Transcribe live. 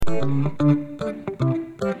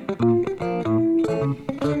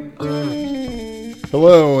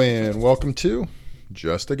Hello and welcome to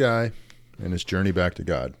Just a Guy and His Journey Back to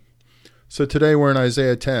God. So today we're in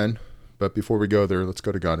Isaiah 10, but before we go there, let's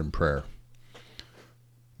go to God in prayer.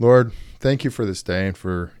 Lord, thank you for this day and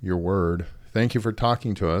for your word. Thank you for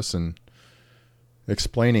talking to us and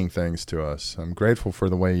explaining things to us. I'm grateful for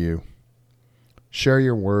the way you share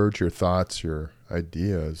your words, your thoughts, your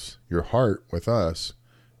ideas, your heart with us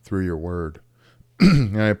through your word.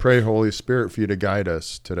 And I pray, Holy Spirit, for you to guide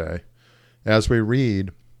us today. As we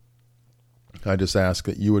read, I just ask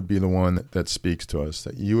that you would be the one that speaks to us,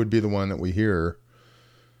 that you would be the one that we hear,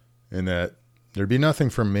 and that there'd be nothing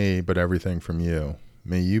from me but everything from you.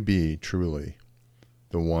 May you be truly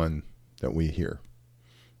the one that we hear.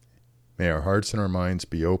 May our hearts and our minds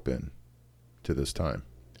be open to this time.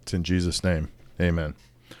 It's in Jesus' name. Amen.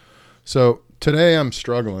 So today I'm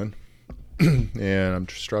struggling, and I'm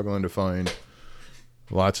struggling to find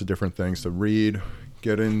lots of different things to read,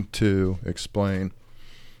 get into, explain.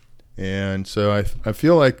 And so I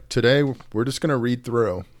feel like today we're just going to read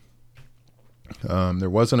through. There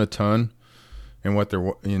wasn't a ton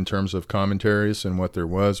in terms of commentaries, and what there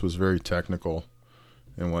was very technical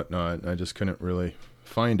and whatnot. I just couldn't really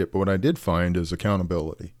find it. But what I did find is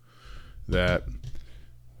accountability. That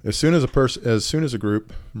as soon as a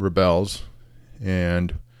group rebels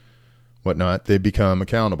and whatnot, they become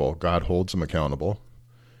accountable. God holds them accountable,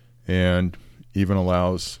 and even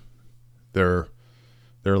allows their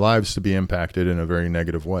lives to be impacted in a very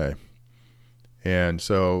negative way. And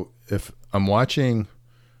so if I'm watching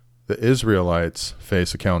the Israelites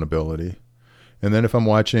face accountability, and then if I'm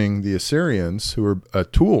watching the Assyrians, who are a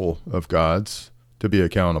tool of God's, to be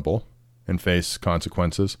accountable and face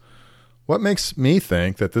consequences, what makes me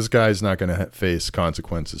think that this guy's not going to face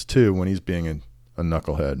consequences too when he's being a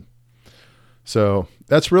knucklehead? So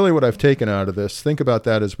that's really what I've taken out of this. Think about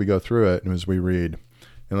that as we go through it and as we read.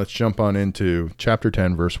 And let's jump on into chapter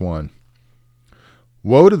 10, verse 1.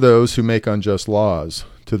 Woe to those who make unjust laws,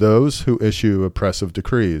 to those who issue oppressive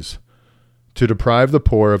decrees, to deprive the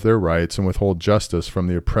poor of their rights and withhold justice from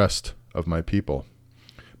the oppressed of my people,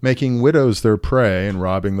 making widows their prey and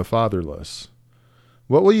robbing the fatherless.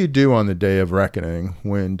 What will you do on the day of reckoning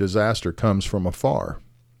when disaster comes from afar?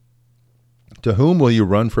 To whom will you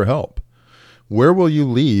run for help? Where will you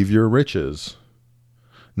leave your riches?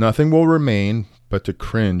 Nothing will remain but to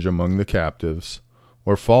cringe among the captives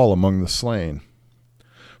or fall among the slain.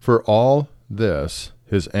 For all this,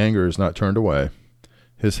 his anger is not turned away.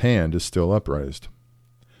 His hand is still upraised.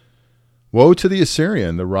 Woe to the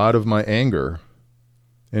Assyrian, the rod of my anger,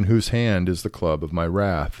 in whose hand is the club of my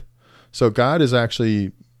wrath. So God is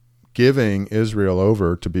actually giving Israel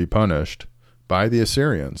over to be punished by the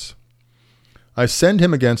Assyrians. I send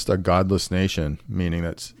him against a godless nation, meaning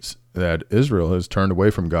that Israel has turned away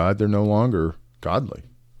from God. They're no longer godly.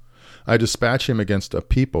 I dispatch him against a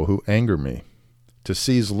people who anger me, to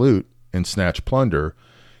seize loot and snatch plunder,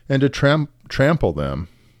 and to trample them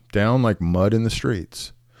down like mud in the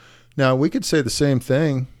streets. Now, we could say the same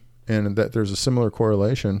thing, and that there's a similar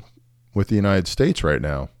correlation with the United States right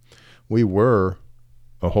now. We were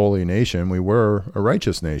a holy nation. We were a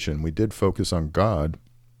righteous nation. We did focus on God.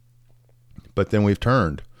 But then we've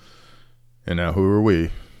turned. And now who are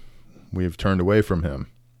we? We've turned away from him.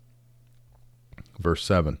 Verse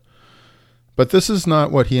 7. But this is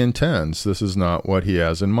not what he intends. This is not what he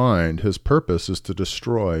has in mind. His purpose is to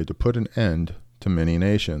destroy, to put an end to many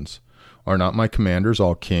nations. Are not my commanders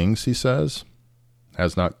all kings, he says?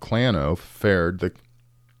 Has not Clano fared the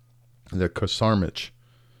Kosarmich?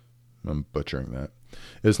 I'm butchering that.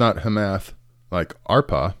 Is not Hamath like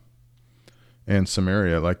Arpah, and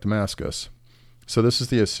Samaria like Damascus? So this is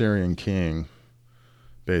the Assyrian king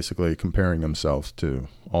basically comparing himself to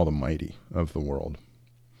all the mighty of the world.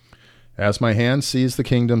 As my hand seized the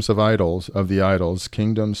kingdoms of the idols,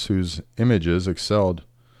 kingdoms whose images excelled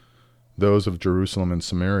those of Jerusalem and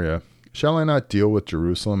Samaria, shall I not deal with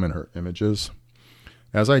Jerusalem and her images,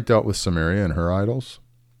 as I dealt with Samaria and her idols?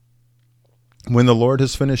 When the Lord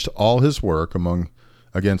has finished all his work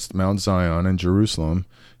against Mount Zion and Jerusalem,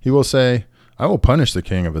 he will say, I will punish the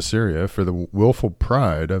king of Assyria for the willful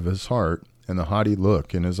pride of his heart and the haughty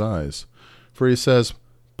look in his eyes. For he says,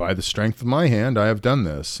 by the strength of my hand I have done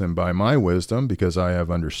this, and by my wisdom, because I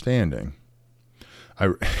have understanding.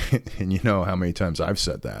 And you know how many times I've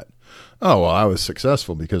said that. Oh, well, I was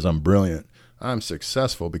successful because I'm brilliant. I'm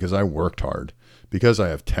successful because I worked hard, because I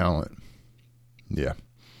have talent. Yeah.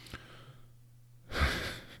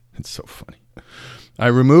 It's so funny. I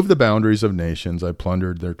removed the boundaries of nations. I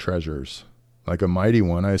plundered their treasures. Like a mighty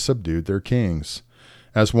one, I subdued their kings.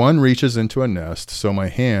 As one reaches into a nest, so my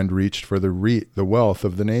hand reached for the wealth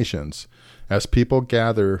of the nations. As people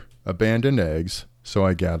gather abandoned eggs, so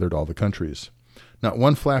I gathered all the countries. Not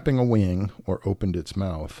one flapping a wing or opened its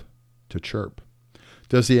mouth to chirp.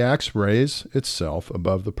 Does the axe raise itself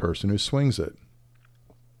above the person who swings it?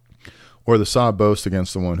 Or the saw boast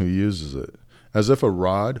against the one who uses it? As if a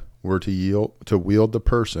rod were to wield the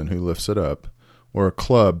person who lifts it up, or a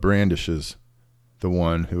club brandishes the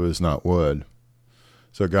one who is not wood.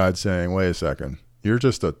 So God's saying, wait a second, you're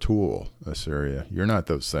just a tool, Assyria. You're not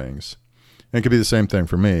those things. And it could be the same thing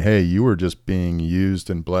for me. Hey, you were just being used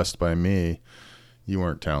and blessed by me. You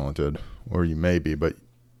weren't talented, or you may be, but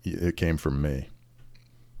it came from me.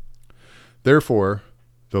 Therefore,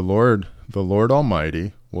 the Lord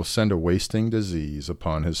Almighty will send a wasting disease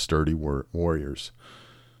upon his sturdy warriors.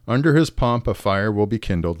 Under his pomp a fire will be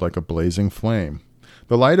kindled like a blazing flame.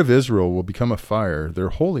 The light of Israel will become a fire, their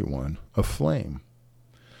Holy One, a flame.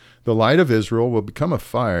 The light of Israel will become a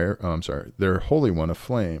fire, their Holy One, a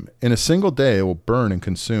flame. In a single day it will burn and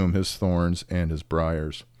consume his thorns and his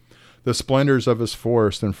briars. The splendors of his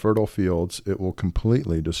forest and fertile fields it will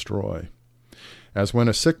completely destroy, as when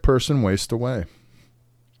a sick person wastes away.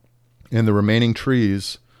 And the remaining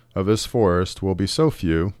trees of his forest will be so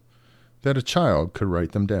few that a child could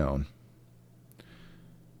write them down.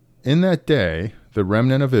 In that day, the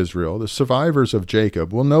remnant of Israel, the survivors of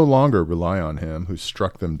Jacob, will no longer rely on him who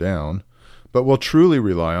struck them down, but will truly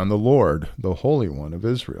rely on the Lord, the Holy One of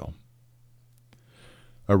Israel.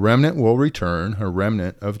 A remnant will return, a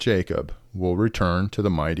remnant of Jacob will return to the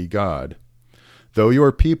mighty God. Though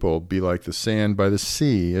your people be like the sand by the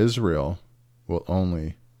sea, Israel,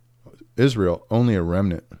 only a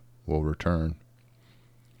remnant will return.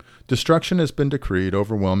 Destruction has been decreed,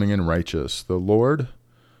 overwhelming and righteous. The Lord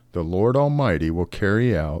Almighty will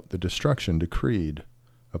carry out the destruction decreed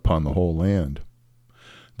upon the whole land.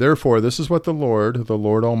 Therefore, this is what the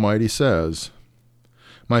Lord Almighty says.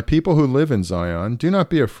 My people who live in Zion, do not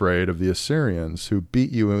be afraid of the Assyrians who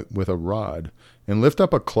beat you with a rod and lift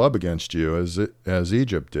up a club against you as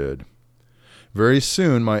Egypt did. Very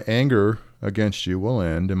soon my anger against you will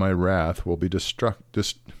end, and my wrath will be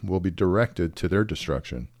directed to their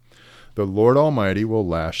destruction. The Lord Almighty will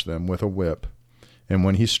lash them with a whip, and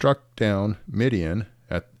when he struck down Midian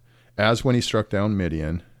at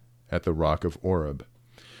the rock of Oreb.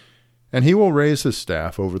 And he will raise his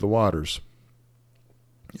staff over the waters,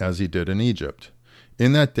 as he did in Egypt.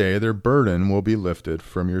 In that day their burden will be lifted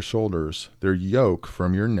from your shoulders, their yoke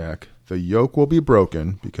from your neck. The yoke will be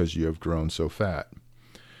broken because you have grown so fat.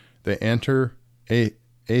 They enter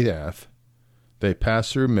Adath, they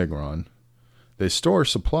pass through Migron, they store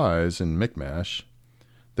supplies in Michmash.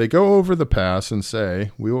 They go over the pass and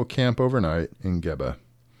say, we will camp overnight in Geba.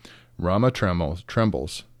 Ramah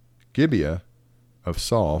trembles. Gibeah of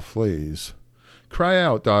Saul flees. Cry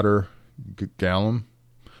out, daughter Gallim.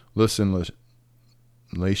 Listen,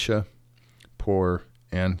 Laisha, poor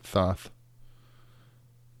Anthoth.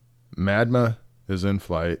 Madmah is in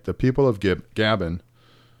flight. The people of Gabon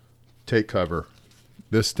take cover.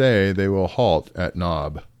 This day they will halt at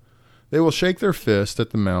Nob. They will shake their fist at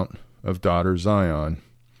the mount of daughter Zion,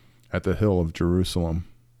 at the hill of Jerusalem.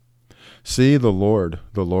 See, the Lord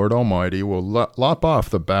Almighty will lop off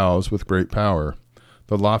the boughs with great power.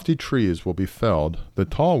 The lofty trees will be felled, the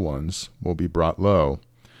tall ones will be brought low.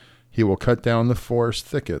 He will cut down the forest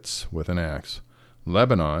thickets with an axe.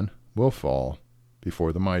 Lebanon will fall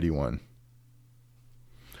before the mighty one.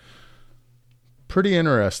 Pretty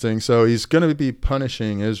interesting. So he's going to be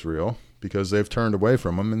punishing Israel because they've turned away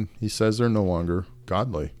from him, and he says they're no longer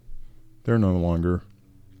godly. They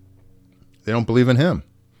don't believe in him.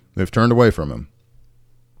 They've turned away from him.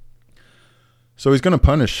 So he's going to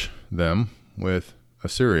punish them with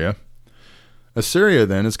Assyria. Assyria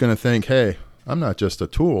then is going to think, hey, I'm not just a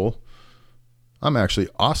tool. I'm actually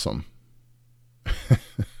awesome.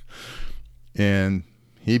 And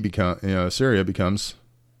Assyria becomes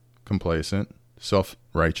complacent,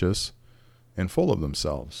 self-righteous, and full of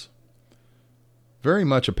themselves. Very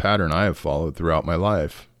much a pattern I have followed throughout my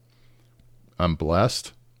life. I'm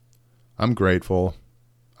blessed. I'm grateful.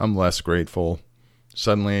 I'm less grateful.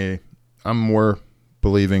 Suddenly, I'm more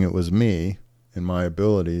believing it was me and my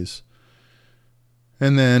abilities.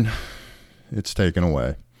 And then it's taken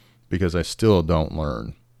away because I still don't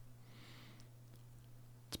learn.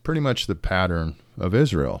 It's pretty much the pattern of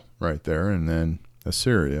Israel right there, and then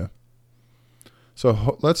Assyria.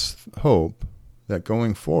 So let's hope that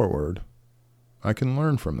going forward, I can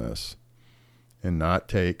learn from this and not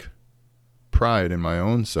take pride in my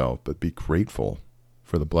own self, but be grateful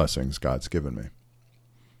for the blessings God's given me.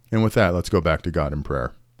 And with that, let's go back to God in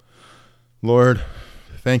prayer. Lord,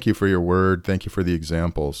 Thank you for your word. Thank you for the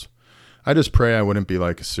examples. I just pray I wouldn't be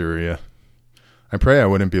like Assyria. I pray I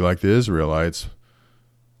wouldn't be like the Israelites,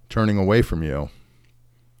 turning away from you,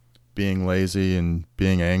 being lazy and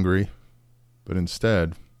being angry, but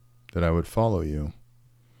instead that I would follow you,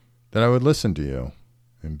 that I would listen to you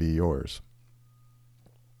and be yours.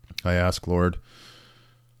 I ask, Lord,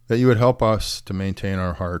 that you would help us to maintain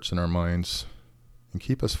our hearts and our minds and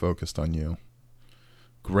keep us focused on you,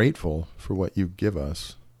 grateful for what you give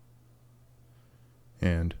us,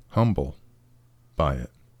 and humble by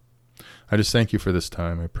it. I just thank you for this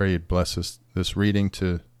time. I pray you'd bless this reading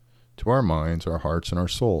to our minds, our hearts, and our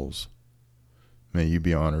souls. May you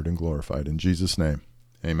be honored and glorified. In Jesus' name,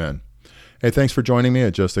 amen. Hey, thanks for joining me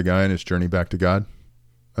at Just a Guy and His Journey Back to God.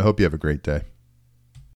 I hope you have a great day.